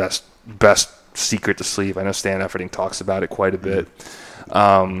it's the best secret to sleep. I know Stan Efferding talks about it quite a bit.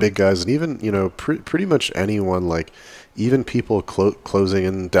 Big guys, and even pretty much anyone, even people closing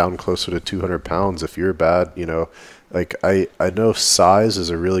in down closer to 200 pounds. If you're bad, I know size is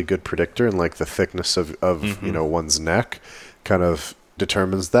a really good predictor, and the thickness of one's neck kind of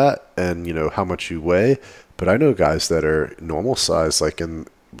determines that, and how much you weigh. But I know guys that are normal size, in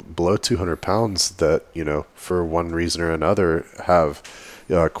below 200 pounds, that for one reason or another have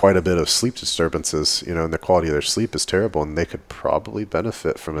quite a bit of sleep disturbances, and the quality of their sleep is terrible, and they could probably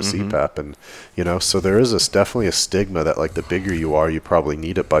benefit from a CPAP. And so there is definitely a stigma that the bigger you are, you probably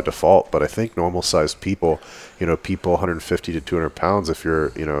need it by default. But I think normal sized people, people 150 to 200 pounds, if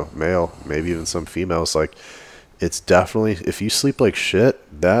you're male, maybe even some females, it's definitely, if you sleep like shit,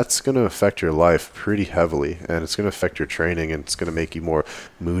 that's going to affect your life pretty heavily, and it's going to affect your training, and it's going to make you more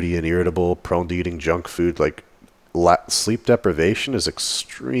moody and irritable, prone to eating junk food. Sleep deprivation is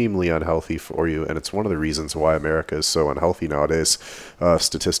extremely unhealthy for you, and it's one of the reasons why America is so unhealthy nowadays,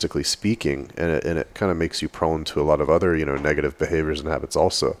 statistically speaking, and it kind of makes you prone to a lot of other negative behaviors and habits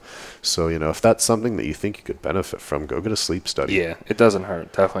also. So if that's something that you think you could benefit from, go get a sleep study. Yeah, it doesn't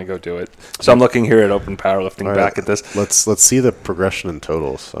hurt. Definitely go do it. So I'm looking here at Open Powerlifting back at this. Let's see the progression in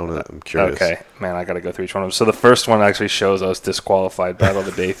totals. I'm curious. Okay, man, I got to go through each one of them. So the first one actually shows us disqualified battle of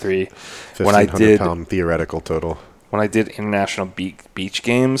the day 3. 1,500-pound theoretical total. When I did international beach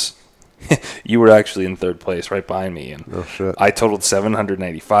games, you were actually in third place, right behind me. And oh shit! I totaled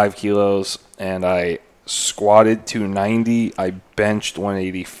 795 kilos, and I squatted 290. I benched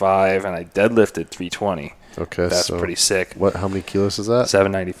 185, and I deadlifted 320. Okay, that's pretty sick. How many kilos is that?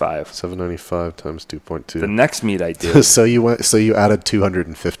 795. 795 times 2.2. The next meet I did. So you added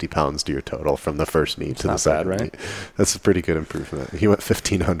 250 pounds to your total from the first meet to the second bad, right? meet. That's a pretty good improvement. You went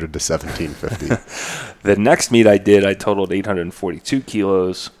 1,500 to 1,750. The next meet I did, I totaled 842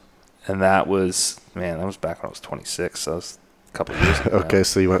 kilos, and that was back when I was 26. So a couple of years ago. Okay, now.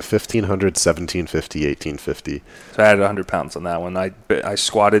 so you went 1500, 1750, 1850. So I had 100 pounds on that one. I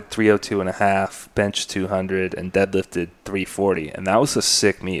squatted 302.5, benched 200, and deadlifted 340. And that was a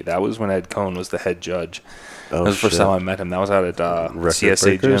sick meet. That was when Ed Cohn was the head judge. Oh, that was the first time I met him. That was out at CSA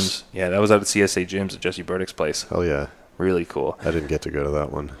Breakers? Gyms. Yeah, that was out at CSA Gyms at Jesse Burdick's place. Hell yeah. Really cool. I didn't get to go to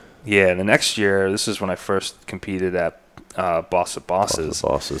that one. Yeah, and the next year, this is when I first competed at Boss of Bosses.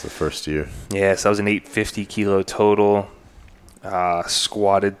 Bosses the first year. Yeah, so that was an 850 kilo total.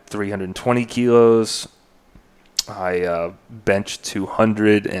 Squatted 320 kilos. I benched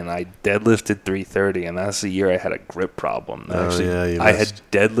 200 and I deadlifted 330, and that's the year I had a grip problem. I had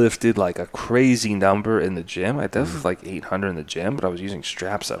deadlifted like a crazy number in the gym. I deadlifted like 800 in the gym, but I was using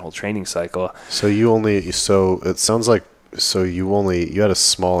straps that whole training cycle. So it sounds like you had a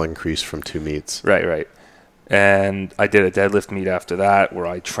small increase from 2 meets. Right. And I did a deadlift meet after that where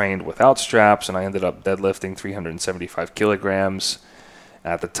I trained without straps, and I ended up deadlifting 375 kilograms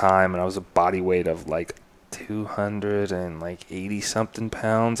at the time, and I was a body weight of like 280 something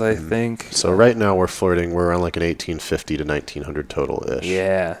pounds, I think. So right now we're around like an 1850 to 1900 total ish.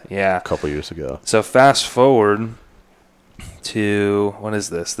 Yeah. A couple years ago. So fast forward to, what is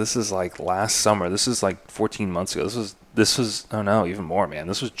this? This is like last summer. This is like 14 months ago. This was oh no, even more, man.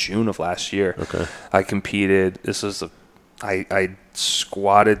 This was June of last year. Okay. I competed. I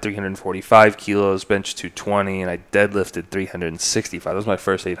squatted 345 kilos, benched 220, and I deadlifted 365. That was my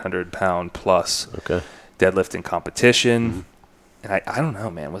first 800-pound plus deadlifting competition. And I don't know,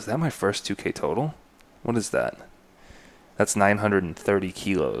 man. Was that my first 2K total? What is that? That's 930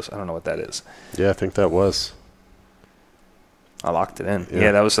 kilos. I don't know what that is. Yeah, I think that was. I locked it in.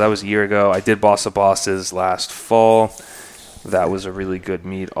 Yeah, that was a year ago. I did Boss of Bosses last fall. That was a really good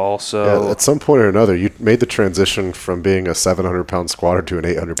meet also. Yeah, at some point or another, you made the transition from being a 700-pound squatter to an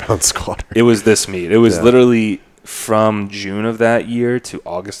 800-pound squatter. It was this meet. It was literally from June of that year to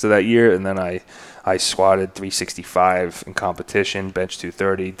August of that year, and then I squatted 365 in competition, benched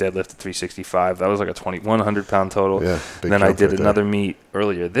 230, deadlifted 365. That was like a 2,100-pound total. Yeah, and then I did another meet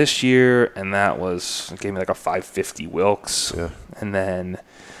earlier this year, and that gave me like a 550 Wilks. Yeah. And then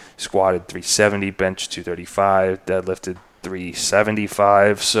squatted 370, benched 235, deadlifted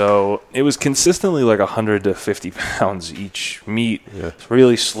 375. So it was consistently like 100 to 50 pounds each meet. Yeah. It's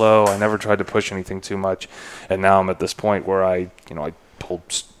really slow. I never tried to push anything too much. And now I'm at this point where I pulled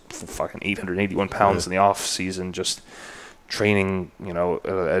fucking 881 pounds in the off season, just training, at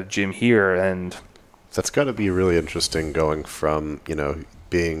a gym here. And that's got to be really interesting going from,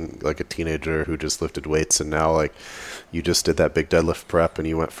 being like a teenager who just lifted weights, and now like you just did that big deadlift prep and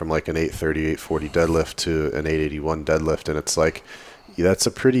you went from like an 830, 840 deadlift to an 881 deadlift. And it's like, that's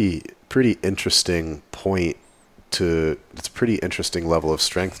a pretty interesting point it's a pretty interesting level of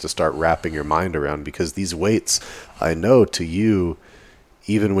strength to start wrapping your mind around, because these weights, I know to you,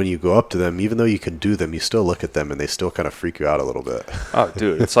 even when you go up to them, even though you can do them, you still look at them and they still kind of freak you out a little bit. Oh,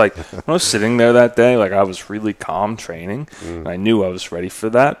 dude, it's like when I was sitting there that day, like I was really calm training. And I knew I was ready for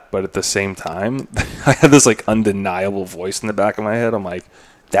that. But at the same time, I had this like undeniable voice in the back of my head. I'm like,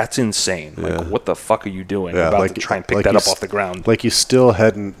 that's insane. Like, what the fuck are you doing? I'm about to try and pick that up off the ground. Like you still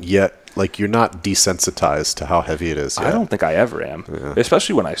hadn't yet, like you're not desensitized to how heavy it is yet. I don't think I ever am,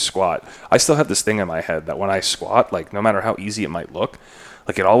 especially when I squat. I still have this thing in my head that when I squat, like no matter how easy it might look,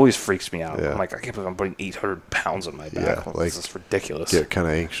 like it always freaks me out. I'm like, I can't believe I'm putting 800 pounds on my back. Like, this is ridiculous. Get kind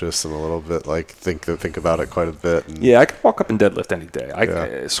of anxious and a little bit like think about it quite a bit. And I can walk up and deadlift any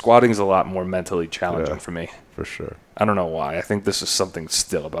day. Squatting is a lot more mentally challenging for me. For sure. I don't know why. I think this is something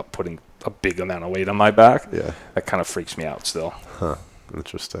still about putting a big amount of weight on my back. Yeah. That kind of freaks me out still. Huh.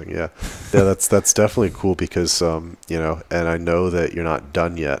 Interesting. Yeah. That's definitely cool because, and I know that you're not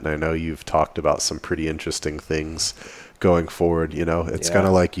done yet. And I know you've talked about some pretty interesting things going forward. It's kind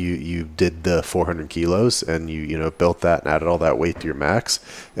of like you did the 400 kilos and you built that and added all that weight to your max.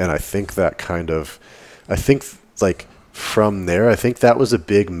 And I think from there, I think that was a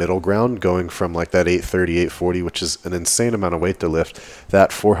big middle ground going from like that 830, 840, which is an insane amount of weight to lift.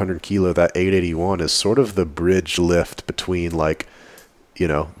 That 400 kilo, that 881 is sort of the bridge lift between like,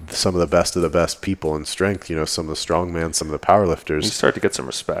 some of the best people in strength, some of the strongmen, some of the power lifters. You start to get some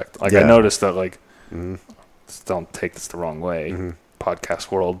respect. Like I noticed that like, don't take this the wrong way, podcast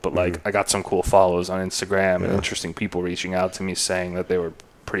world, but like I got some cool follows on Instagram and interesting people reaching out to me saying that they were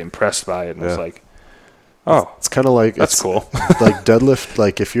pretty impressed by it. And it was like, oh, it's kind of like, that's cool. Like deadlift,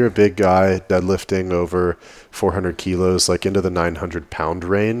 like if you're a big guy deadlifting over 400 kilos, like into the 900 pound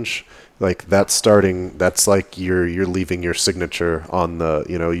range, like that's like you're leaving your signature on the,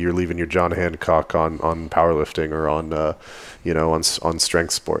 you're leaving your John Hancock on powerlifting or on on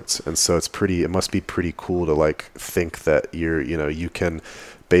strength sports. And so it must be pretty cool to like think that you can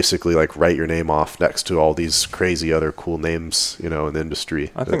basically like write your name off next to all these crazy other cool names, in the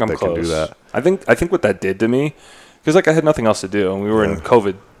industry. I think I'm that close. Can do that. I think what that did to me, because like I had nothing else to do, and we were in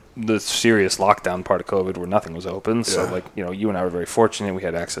COVID, the serious lockdown part of COVID where nothing was open. So like, you and I were very fortunate. We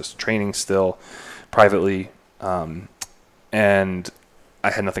had access to training still privately. And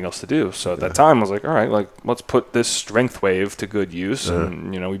I had nothing else to do. So at that time I was like, all right, like let's put this strength wave to good use.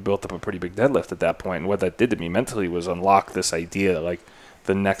 And, we built up a pretty big deadlift at that point. And what that did to me mentally was unlock this idea that like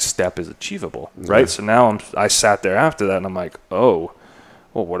the next step is achievable. Right. So now I sat there after that and I'm like, oh,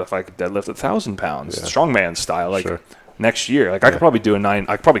 well, what if I could deadlift 1,000 pounds, strongman style? Like next year, like I could probably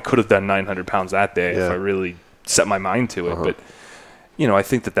could have done 900 pounds that day if I really set my mind to it. But, I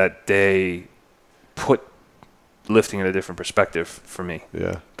think that day put lifting in a different perspective for me.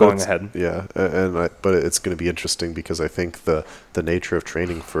 Going ahead. But it's going to be interesting because I think the nature of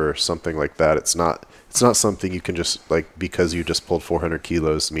training for something like that, it's not something you can just like, because you just pulled 400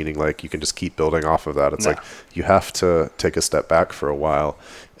 kilos, meaning like you can just keep building off of that. It's like you have to take a step back for a while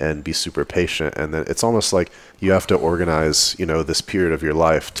and be super patient. And then it's almost like you have to organize, this period of your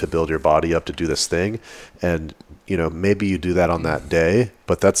life to build your body up to do this thing. And, maybe you do that on that day,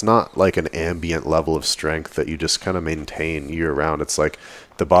 but that's not like an ambient level of strength that you just kind of maintain year round. It's like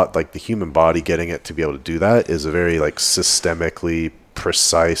the human body getting it to be able to do that is a very like systemically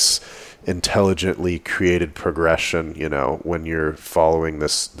precise, intelligently created progression, when you're following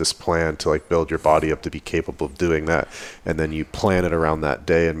this plan to like build your body up to be capable of doing that. And then you plan it around that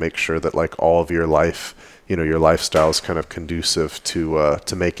day and make sure that like all of your life, your lifestyle is kind of conducive to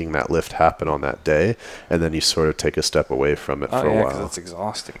making that lift happen on that day. And then you sort of take a step away from it for a while. Because it's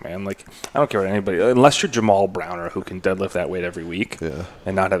exhausting, man. Like, I don't care what anybody, unless you're Jamal Browner who can deadlift that weight every week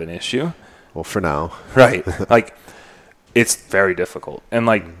and not have an issue. Well, for now. Right. Like, it's very difficult. And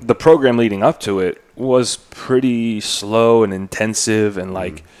like the program leading up to it was pretty slow and intensive and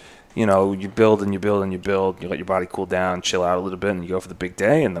like, you build and you build and you build, you let your body cool down, chill out a little bit, and you go for the big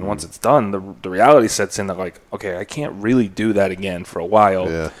day. And then once it's done, the reality sets in that like, okay, I can't really do that again for a while.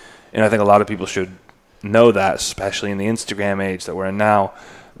 And I think a lot of people should know that, especially in the Instagram age that we're in now.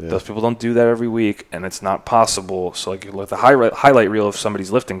 Those people don't do that every week, and it's not possible. So like the highlight reel of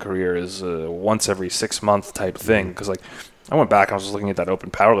somebody's lifting career is once every 6 month type thing. Because like I went back and I was just looking at that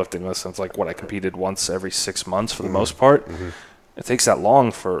open powerlifting list, and it's like I competed once every 6 months for the most part. It takes that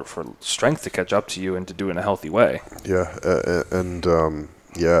long for strength to catch up to you and to do it in a healthy way. And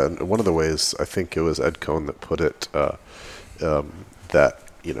one of the ways, I think it was Ed Cohn that put it, that,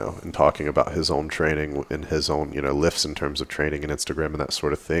 in talking about his own training and his own, lifts in terms of training and Instagram and that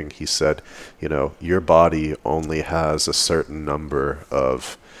sort of thing, he said, your body only has a certain number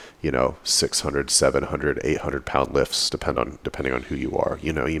of 600, 700, 800 pound lifts, depending on who you are.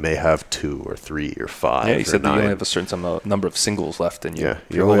 You may have 2 or 3 or 5. Yeah, he said 9. that you only have a certain number of singles left in your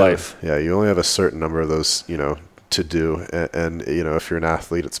whole life. You only have a certain number of those, to do. And if you're an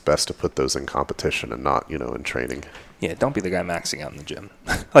athlete, it's best to put those in competition and not, in training. Yeah, don't be the guy maxing out in the gym.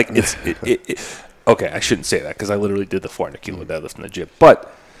 Like okay, I shouldn't say that because I literally did the 400 kilo deadlift in the gym,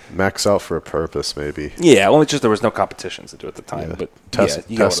 but. Max out for a purpose, maybe. Yeah, well, it's just there was no competitions to do at the time. But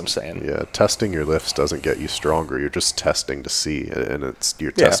you get what I'm saying. Yeah, testing your lifts doesn't get you stronger. You're just testing to see, and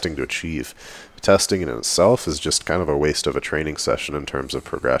you're testing to achieve. Testing in itself is just kind of a waste of a training session in terms of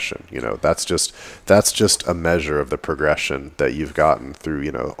progression. That's just a measure of the progression that you've gotten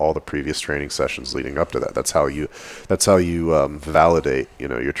through, all the previous training sessions leading up to that. That's how you validate,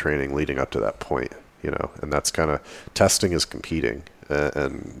 your training leading up to that point. And that's kind of testing is competing.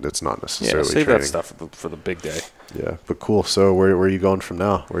 And it's not necessarily save training. that stuff for the big day. Yeah, but cool. So where are you going from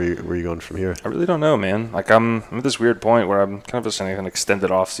now? Where are you going from here? I really don't know, man. Like I'm at this weird point where I'm kind of just in an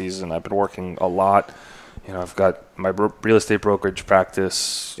extended off season. I've been working a lot. I've got my real estate brokerage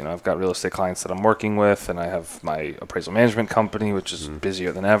practice. I've got real estate clients that I'm working with, and I have my appraisal management company, which is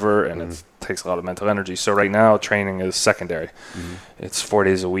busier than ever, and it takes a lot of mental energy. So right now, training is secondary. It's 4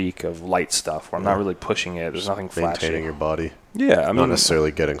 days a week of light stuff where I'm not really pushing it. There's nothing flashy. Maintaining your body. Yeah, not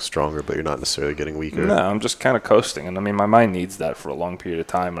necessarily getting stronger, but you're not necessarily getting weaker. No, I'm just kind of coasting, and my mind needs that for a long period of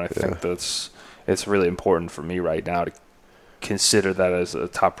time, and I think it's really important for me right now to consider that as a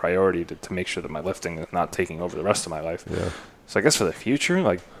top priority to make sure that my lifting is not taking over the rest of my life. So I guess for the future,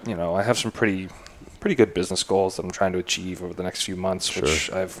 I have some pretty good business goals that I'm trying to achieve over the next few months,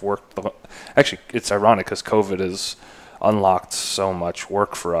 which I've worked. Actually, it's ironic because COVID has unlocked so much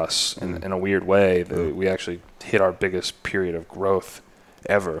work for us in a weird way that we actually hit our biggest period of growth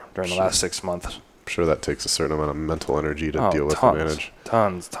ever during the last 6 months. I'm sure that takes a certain amount of mental energy to deal with tons, and manage.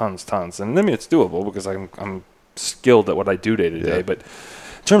 Tons. And I mean, it's doable because I'm skilled at what I do day to day. Yeah. But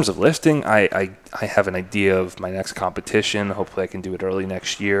in terms of lifting, I have an idea of my next competition. Hopefully I can do it early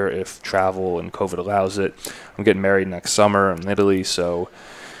next year if travel and COVID allows it. I'm getting married next summer in Italy, so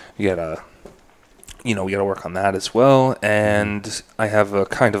we gotta work on that as well. And I have a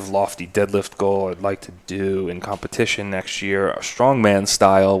kind of lofty deadlift goal I'd like to do in competition next year, a strongman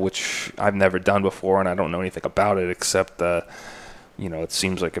style, which I've never done before, and I don't know anything about it except it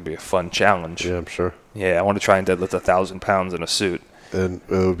seems like it'd be a fun challenge. Yeah, I'm sure. Yeah, I want to try and deadlift 1,000 pounds in a suit. And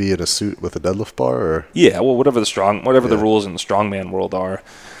it would be in a suit with a deadlift bar, or? Yeah, well, whatever the rules in the strongman world are,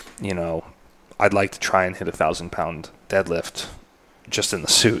 I'd like to try and hit 1,000-pound deadlift just in the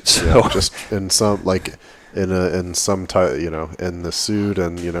suit. So just in some in some type, in the suit,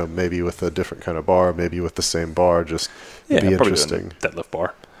 and maybe with a different kind of bar, maybe with the same bar. Just be interesting. Deadlift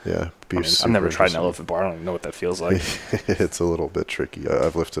bar. Yeah, I've never tried an elephant bar. I don't even know what that feels like. It's a little bit tricky.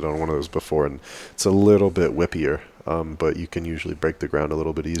 I've lifted on one of those before, and it's a little bit whippier. But you can usually break the ground a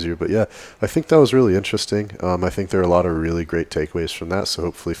little bit easier. But yeah, I think that was really interesting. I think there are a lot of really great takeaways from that. So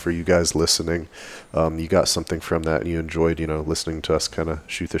hopefully for you guys listening, you got something from that and you enjoyed, listening to us kind of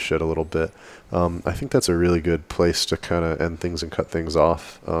shoot the shit a little bit. I think that's a really good place to kind of end things and cut things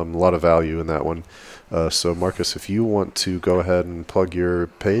off. A lot of value in that one. So Marcus, if you want to go ahead and plug your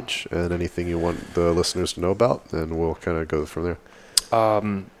page and anything you want the listeners to know about, then we'll kind of go from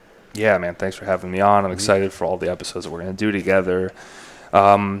there. Yeah, man, thanks for having me on. I'm excited for all the episodes that we're going to do together. You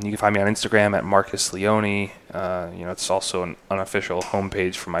can find me on Instagram at Marcus Leone. It's also an unofficial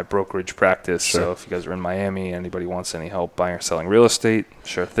homepage for my brokerage practice. Sure. So if you guys are in Miami, anybody wants any help buying or selling real estate,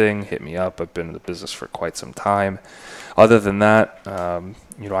 sure thing, hit me up. I've been in the business for quite some time. Other than that,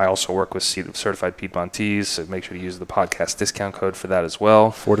 I also work with Certified Piedmontese, so make sure to use the podcast discount code for that as well.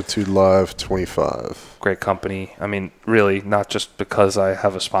 Fortitude Live 25. Great company. I mean, really, not just because I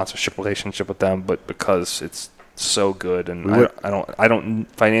have a sponsorship relationship with them, but because it's so good. And I don't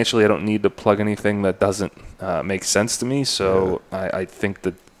financially, I don't need to plug anything that doesn't make sense to me. So yeah. I think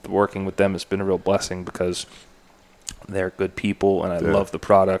that working with them has been a real blessing because they're good people, and I love the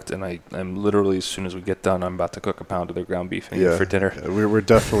product, and I'm literally, as soon as we get done, I'm about to cook a pound of their ground beef and eat it for dinner. We're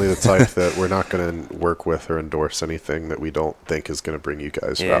definitely the type that we're not going to work with or endorse anything that we don't think is going to bring you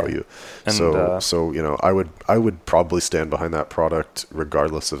guys value. And so I would probably stand behind that product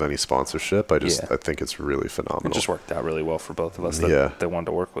regardless of any sponsorship. I think it's really phenomenal. It just worked out really well for both of us that they wanted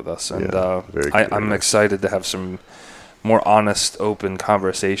to work with us, and I'm excited to have some more honest, open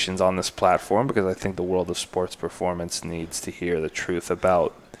conversations on this platform because I think the world of sports performance needs to hear the truth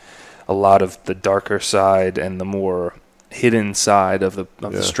about a lot of the darker side and the more hidden side of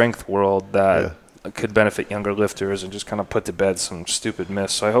the strength world that could benefit younger lifters and just kind of put to bed some stupid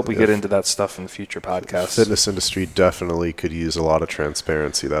myths. So I hope we get into that stuff in the future podcasts. The fitness industry definitely could use a lot of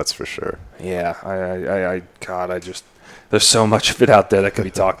transparency, that's for sure. Yeah, there's so much of it out there that could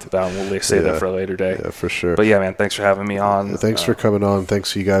be talked about, and we'll save that for a later day. Yeah, for sure. But yeah, man, thanks for having me on. Thanks for coming on.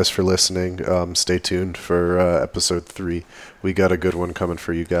 Thanks for you guys for listening. Stay tuned for episode 3. We got a good one coming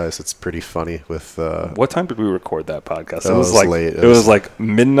for you guys. It's pretty funny. With what time did we record that podcast? It was late. It was like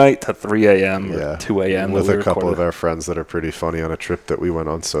midnight to 3 a.m. or 2 a.m. With a couple of our friends that are pretty funny on a trip that we went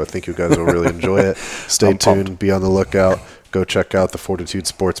on. So I think you guys will really enjoy it. Stay tuned. Pumped. Be on the lookout. Go check out the Fortitude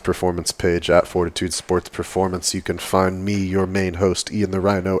Sports Performance page at Fortitude Sports Performance. You can find me, your main host, Ian the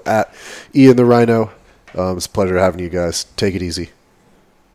Rhino, at Ian the Rhino. It's a pleasure having you guys. Take it easy.